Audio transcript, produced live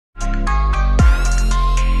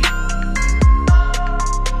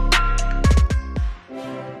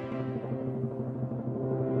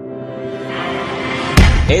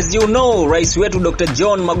As you know, rais wetu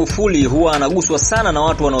DR.JOHN Magufuli huwa anaguswa sana na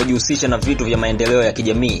watu wanaojihusisha na vitu vya maendeleo ya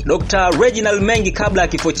kijamii. DR.REGINALD MENGI kabla ya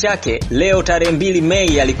kifo chake, leo tarehe 2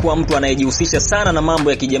 Mei, alikuwa mtu anayejihusisha sana na mambo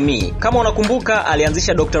ya kijamii. Kama unakumbuka,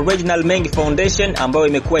 alianzisha DR.REGINALD MENGI Foundation ambayo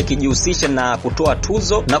imekuwa ikijihusisha na kutoa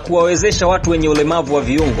tuzo na kuwawezesha watu wenye ulemavu wa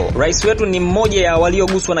viungo. Rais wetu ni mmoja ya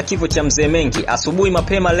walioguswa na kifo cha mzee Mengi. Asubuhi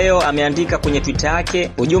mapema leo ameandika kwenye Twitter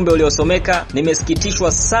yake ujumbe uliosomeka: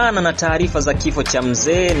 "Nimesikitishwa sana na taarifa za kifo cha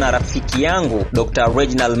mzee na rafiki yangu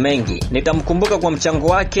DR.REGINALD MENGI. Nitamkumbuka kwa mchango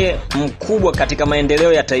wake mkubwa katika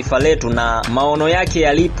maendeleo ya taifa letu na maono yake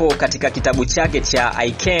yalipo katika kitabu chake cha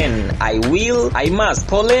I Can, I Will, I Must."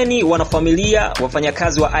 Poleni wanafamilia,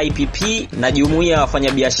 wafanyakazi wa IPP na jumuiya ya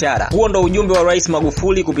wafanyabiashara. Huo ndo ujumbe wa Rais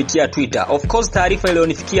Magufuli kupitia Twitter. Of course, taarifa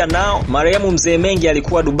iliyonifikia nao, marehemu mzee Mengi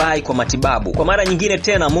alikuwa Dubai kwa matibabu. Kwa mara nyingine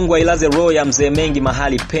tena, Mungu ailaze roho ya mzee Mengi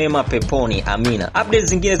mahali pema peponi. Amina. Updates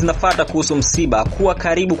zingine zinafuata kuhusu msiba. Kuwa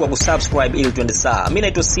karibu kwa kusubscribe ili tuende sawa. Mimi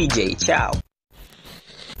naitwa CJ. Ciao.